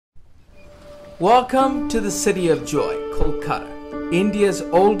Welcome to the City of Joy, Kolkata, India's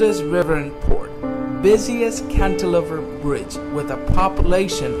oldest river and port, busiest cantilever bridge with a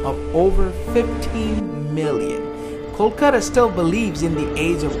population of over 15 million. Kolkata still believes in the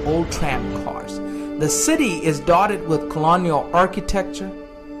age of old tram cars. The city is dotted with colonial architecture,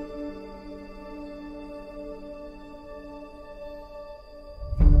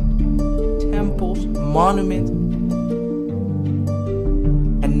 temples, monuments,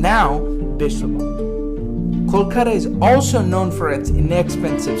 and now Bishop. Kolkata is also known for its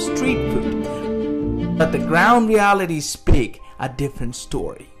inexpensive street food, but the ground realities speak a different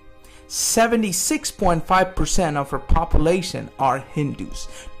story. 76.5% of her population are Hindus,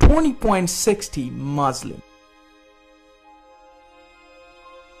 20.60% Muslim,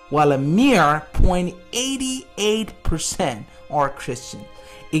 while a mere 0.88% are Christian.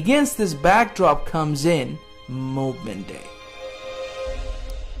 Against this backdrop comes in Movement Day.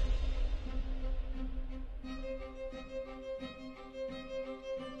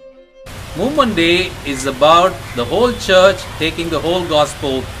 Movement Day is about the whole church taking the whole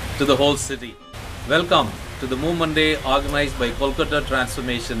gospel to the whole city. Welcome to the Movement Day organized by Kolkata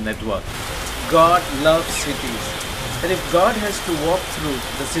Transformation Network. God loves cities, and if God has to walk through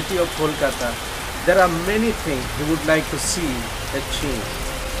the city of Kolkata, there are many things He would like to see a change.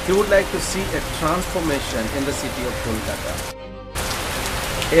 He would like to see a transformation in the city of Kolkata.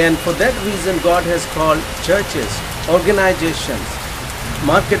 And for that reason, God has called churches, organizations,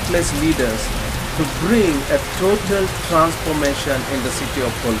 marketplace leaders to bring a total transformation in the city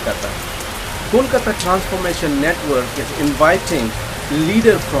of Kolkata. Kolkata Transformation Network is inviting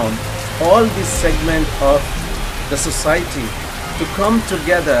leaders from all these segments of the society to come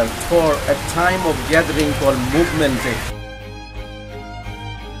together for a time of gathering called Movement Day.